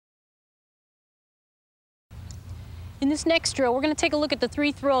In this next drill, we're going to take a look at the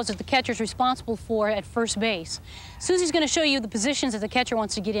 3 throws that the catcher is responsible for at first base. Susie's going to show you the positions that the catcher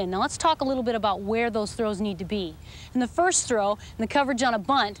wants to get in. Now let's talk a little bit about where those throws need to be. In the first throw, in the coverage on a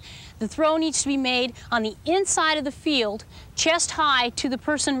bunt, the throw needs to be made on the inside of the field, chest high to the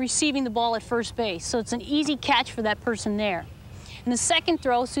person receiving the ball at first base. So it's an easy catch for that person there. In the second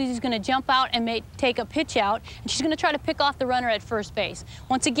throw, Susie's going to jump out and take a pitch out, and she's going to try to pick off the runner at first base.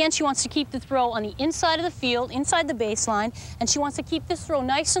 Once again, she wants to keep the throw on the inside of the field, inside the baseline, and she wants to keep this throw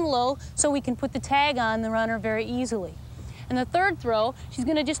nice and low so we can put the tag on the runner very easily. In the third throw, she's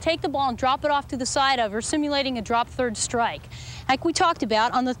going to just take the ball and drop it off to the side of her, simulating a drop third strike. Like we talked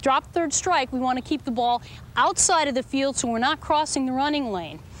about, on the drop third strike, we want to keep the ball outside of the field so we're not crossing the running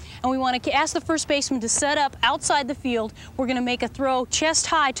lane. And we want to ask the first baseman to set up outside the field. We're going to make a throw chest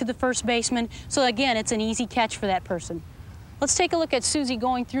high to the first baseman, so again, it's an easy catch for that person. Let's take a look at Susie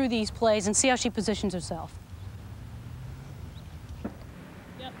going through these plays and see how she positions herself.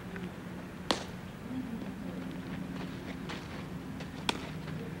 Yep.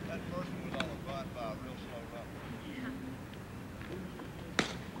 That first one was on the bunt by a real slow run.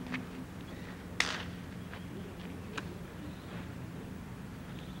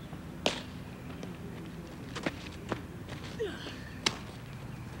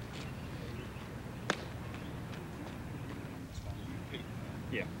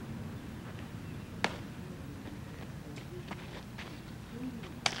 Yeah.